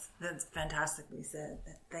 No, that's fantastically said.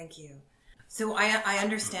 Thank you. So I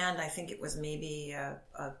understand. I think it was maybe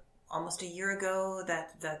almost a year ago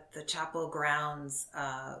that the chapel grounds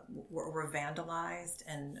were vandalized,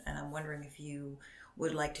 and I'm wondering if you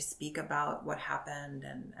would like to speak about what happened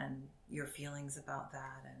and your feelings about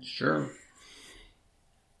that. Sure.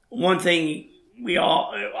 One thing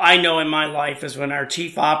I know in my life is when our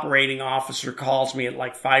chief operating officer calls me at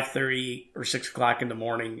like 5:30 or 6 o'clock in the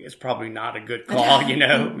morning, it's probably not a good call.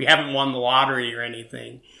 We haven't won the lottery or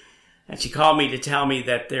anything. And she called me to tell me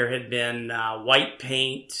that there had been white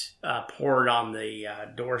paint poured on the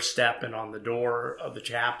doorstep and on the door of the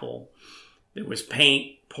chapel. There was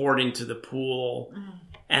paint poured into the pool.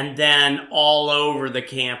 And then all over the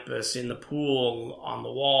campus, in the pool, on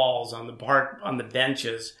the walls, on the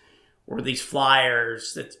benches, were these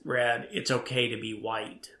flyers that read, "It's okay to be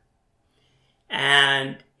white."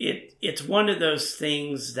 And it's one of those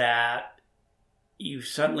things that you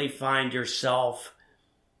suddenly find yourself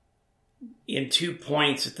in 2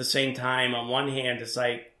 points at the same time. On one hand, it's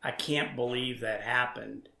like, I can't believe that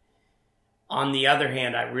happened. On the other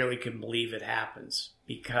hand, I really can believe it happens,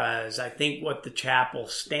 because I think what the chapel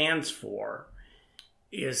stands for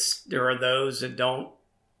is there are those that don't,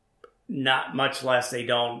 not much less they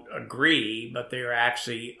don't agree, but they're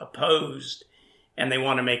actually opposed, and they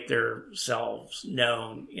want to make themselves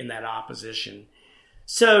known in that opposition.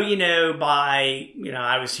 So,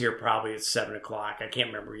 I was here probably at 7 o'clock. I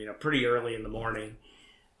can't remember, pretty early in the morning.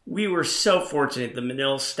 We were so fortunate. The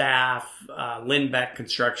Manil staff, Lindbeck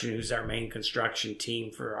Construction, who's our main construction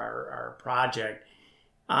team for our project,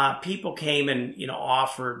 people came and,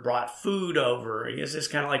 brought food over. It was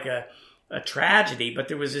just kind of like a tragedy, but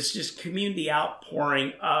there was this just community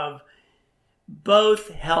outpouring of both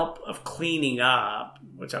help of cleaning up,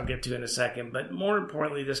 which I'll get to in a second, but more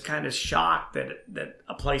importantly, this kind of shock that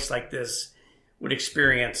a place like this would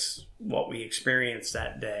experience what we experienced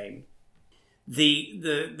that day.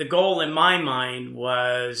 The goal in my mind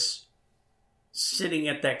was sitting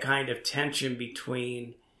at that kind of tension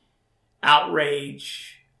between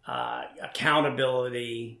outrage,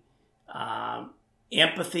 accountability,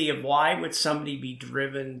 empathy of why would somebody be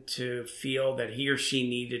driven to feel that he or she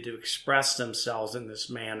needed to express themselves in this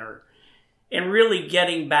manner, and really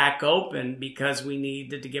getting back open, because we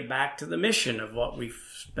needed to get back to the mission of what we've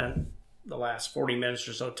spent the last 40 minutes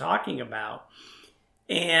or so talking about.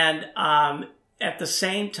 And at the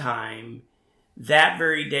same time, that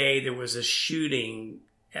very day, there was a shooting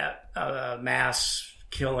at a mass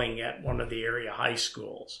killing at one of the area high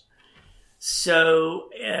schools. So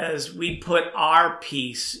as we put our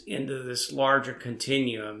piece into this larger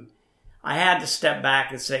continuum, I had to step back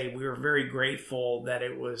and say we were very grateful that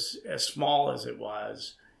it was as small as it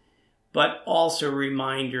was, but also a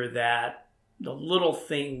reminder that the little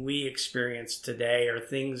thing we experience today are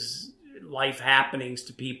things, life happenings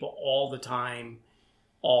to people all the time,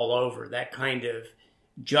 all over. That kind of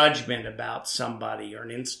judgment about somebody or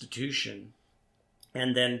an institution,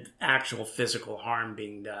 and then actual physical harm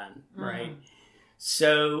being done, right?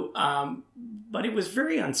 So, but it was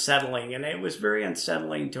very unsettling, and it was very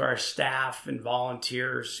unsettling to our staff and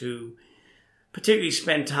volunteers who particularly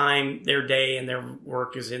spend time, their day and their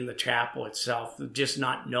work is in the chapel itself, just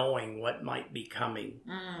not knowing what might be coming.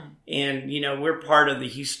 And, we're part of the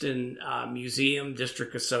Houston Museum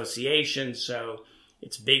District Association, so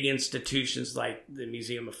It's big institutions like the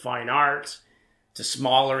Museum of Fine Arts to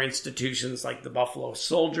smaller institutions like the Buffalo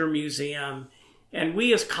Soldier Museum. And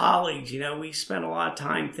we as colleagues, we spend a lot of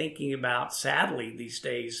time thinking about, sadly these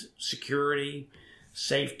days, security,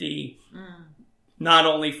 safety, not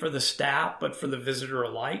only for the staff, but for the visitor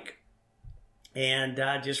alike. And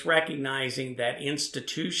just recognizing that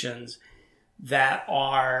institutions that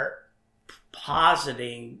are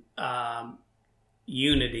positing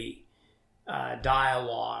unity,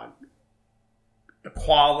 dialogue,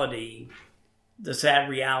 equality, the sad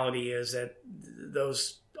reality is that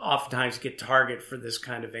those oftentimes get target for this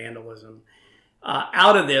kind of vandalism.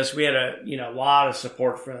 Out of this, we had a lot of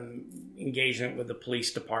support from engagement with the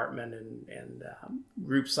police department and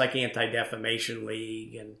groups like Anti-Defamation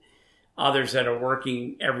League and others that are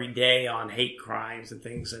working every day on hate crimes and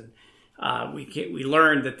things. And we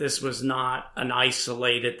learned that this was not an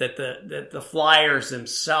isolated, that the flyers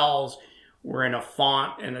themselves were in a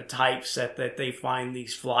font and a typeset that they find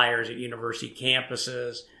these flyers at university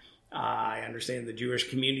campuses. I understand the Jewish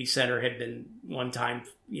Community Center had been one time,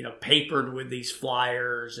 papered with these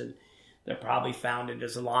flyers, and they're probably found in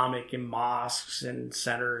Islamic in mosques and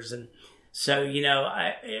centers. And so,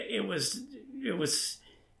 it was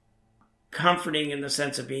comforting in the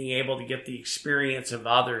sense of being able to get the experience of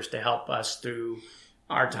others to help us through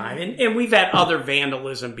our time. And we've had other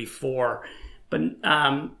vandalism before, but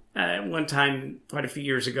one time, quite a few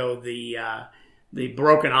years ago, the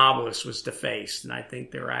broken obelisk was defaced, and I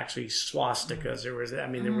think there were actually swastikas. There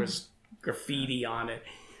was graffiti on it.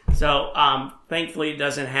 So thankfully, it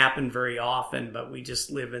doesn't happen very often, but we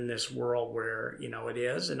just live in this world where it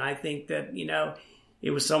is, and I think that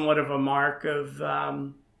it was somewhat of a mark of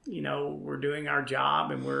we're doing our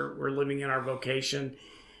job and we're living in our vocation.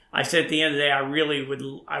 I said at the end of the day,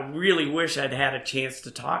 I really wish I'd had a chance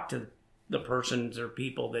to talk to the persons or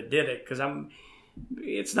people that did it, because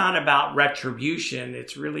it's not about retribution.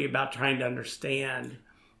 It's really about trying to understand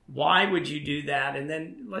why would you do that, and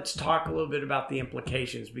then let's talk a little bit about the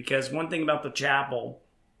implications. Because one thing about the chapel,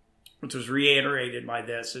 which was reiterated by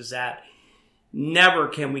this, is that never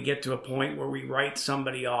can we get to a point where we write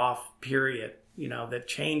somebody off, period. That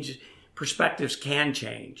change, perspectives can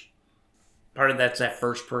change. Part of that's that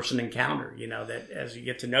first person encounter, that as you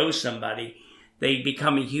get to know somebody, they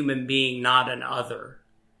become a human being, not an other.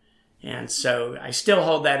 And so I still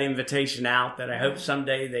hold that invitation out, that I hope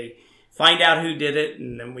someday they find out who did it,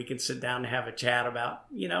 and then we can sit down and have a chat about,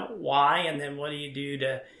 why, and then what do you do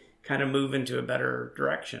to kind of move into a better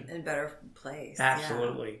direction. In a better place.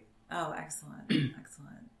 Absolutely. Yeah. Oh, excellent.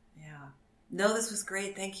 Excellent. Yeah. No, this was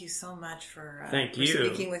great. Thank you so much for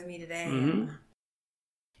speaking with me today. Mm-hmm.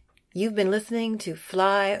 You've been listening to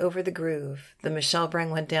Fly Over the Groove, the Michelle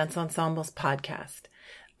Brangwyn Dance Ensemble's podcast.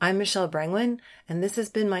 I'm Michelle Brangwyn, and this has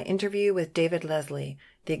been my interview with David Leslie,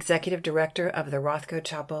 the executive director of the Rothko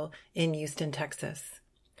Chapel in Houston, Texas.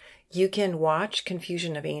 You can watch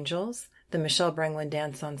Confusion of Angels, the Michelle Brangwyn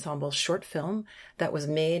Dance Ensemble short film that was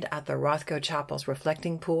made at the Rothko Chapel's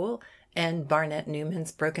Reflecting Pool and Barnett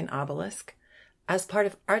Newman's Broken Obelisk, as part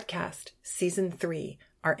of Artcast Season 3,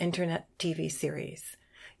 our internet TV series.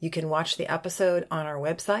 You can watch the episode on our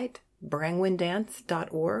website,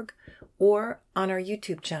 brangwyndance.org, or on our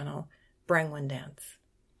YouTube channel, Brangwyn Dance.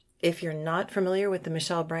 If you're not familiar with the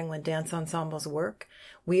Michelle Brangwyn Dance Ensemble's work,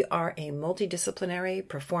 we are a multidisciplinary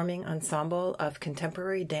performing ensemble of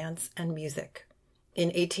contemporary dance and music.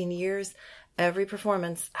 In 18 years, every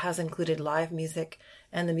performance has included live music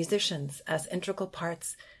and the musicians as integral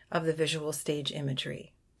parts of the visual stage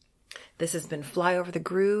imagery. This has been Fly Over the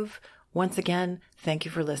Groove. Once again, thank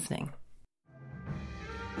you for listening.